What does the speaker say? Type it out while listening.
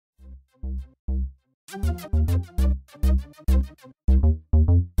Hey,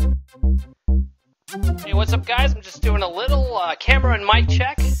 what's up guys? I'm just doing a little camera and mic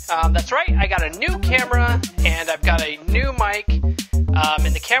check. That's right, I got a new camera and I've got a new mic,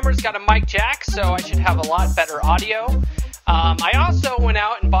 and the camera's got a mic jack, so I should have a lot better audio. I also went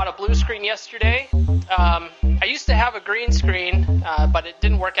out and bought a blue screen yesterday. I used to have a green screen, but it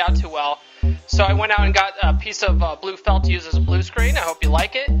didn't work out too well. So I went out and got a piece of blue felt to use as a blue screen. I hope you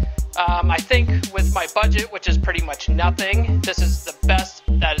like it. I think with my budget, which is pretty much nothing, this is the best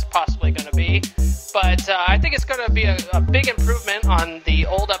that is possibly going to be. But I think it's going to be a big improvement on the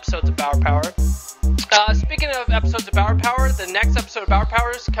old episodes of Bower Power. Speaking of episodes of Bower Power, the next episode of Bower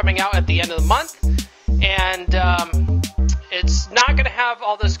Power is coming out at the end of the month. And it's not going to have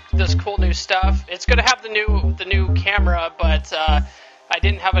all this cool new stuff. It's going to have the new camera, but I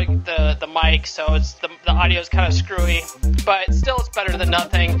didn't have the mic, so the audio is kind of screwy. But still, it's better than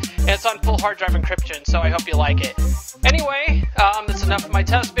nothing, and it's on full hard drive encryption, so I hope you like it. Anyway, that's enough of my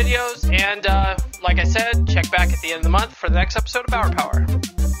test videos, and like I said, check back at the end of the month for the next episode of Bower Power.